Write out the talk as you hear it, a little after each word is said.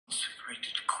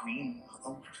queen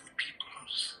of the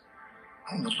peoples,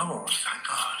 and the Lord thy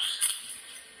God,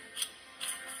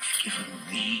 given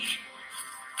thee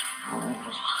to rule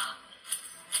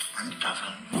and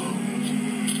govern.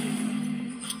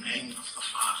 In the name of the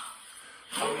Father,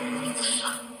 and of the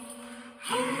Son,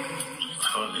 and of the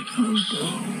Holy Ghost.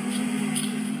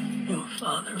 Your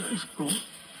father has brought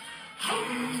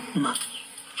much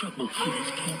trouble to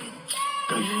his kingdom.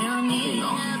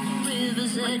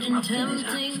 River's edge and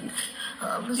tempting,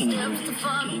 all the steps to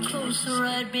follow closer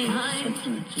right behind.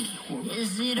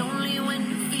 Is it only when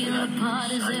you feel a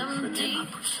part is empty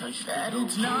that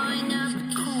it's gnawing at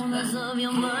the corners of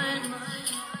your mind?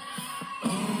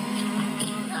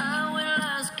 I will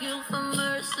ask you for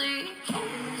mercy.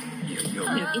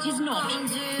 No, it is not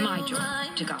my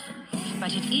job to govern,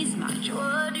 but it is my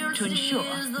job to ensure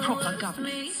proper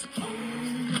governance.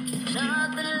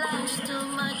 Not the last of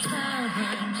my time.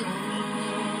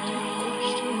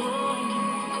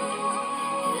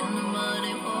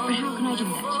 But how can I do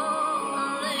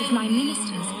that if my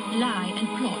ministers lie and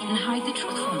plot and hide the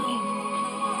truth from me?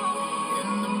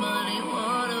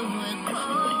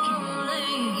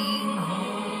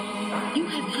 You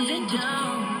have prevented me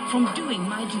from doing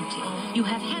my duty. You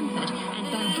have hampered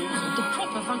and bamboozled the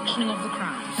proper functioning of the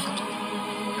crown.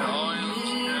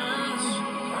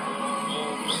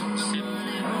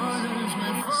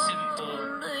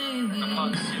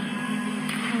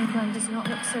 England does not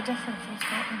look so different from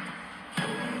Scotland.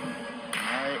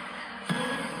 Aye.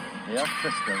 They are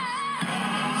Christians.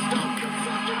 Stop the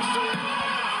fucking shit!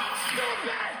 Stop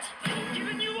it! I've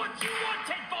given you what you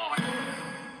wanted, boy!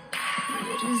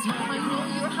 It is not I know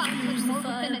your hand is more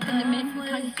definite than the men who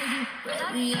counsel you.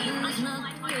 We are not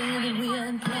the way that we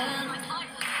had planned.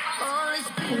 All the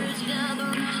spirits gather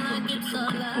around like it's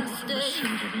our last day.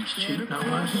 Get a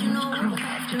portion over,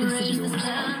 have to raise the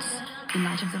stand. In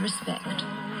light of the respect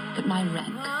that my rank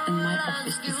and my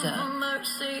office deserve,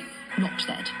 not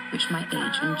that which my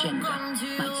age and gender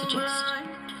might suggest.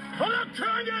 For the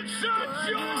king and St.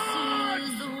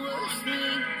 George!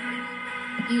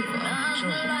 You are the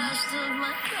last of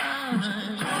my kind.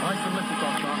 I can live with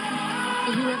that, Martin.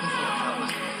 But whoever thought that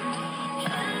was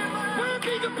Where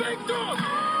be the big dog?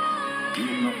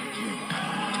 You not you.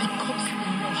 to be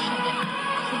constantly more shadow,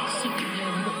 constantly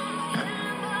overlooked.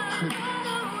 Privilege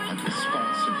and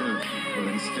responsibility will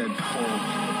instead fall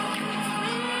to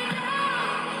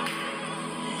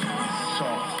the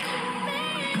soft.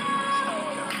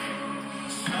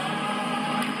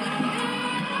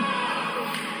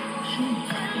 She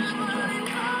is the joy.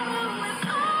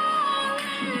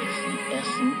 She is the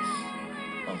essence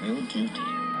of your duty.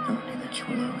 Only that you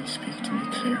will always speak to me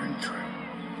clear and true.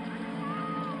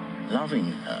 Loving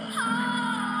her.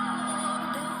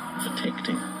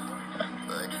 Protecting her.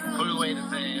 Pull away the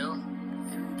veil.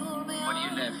 What are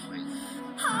you left with?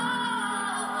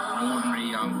 An ordinary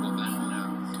young woman,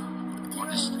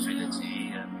 modest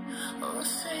ability, and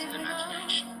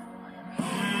imagination.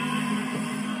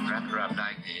 Wrap her up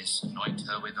like this, anoint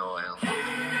her with oil.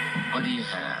 What do you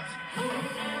have?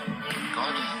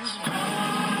 God is. I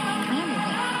am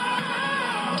aware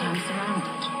that I'm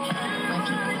surrounded by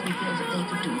people who feel that they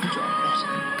could do the job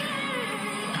better.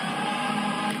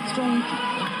 Strong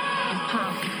people with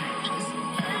powerful characters.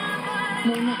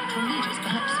 More natural leaders,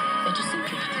 perhaps better suited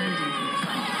to leading from the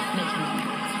front, making them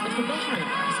work. But for better or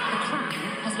worse, the crown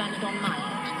has landed on my head.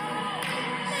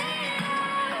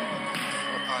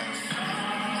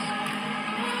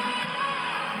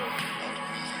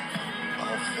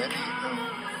 Our very own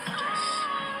goddess,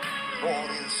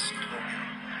 glorious Victoria,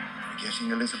 getting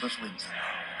Elizabeth Windsor,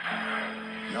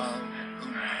 young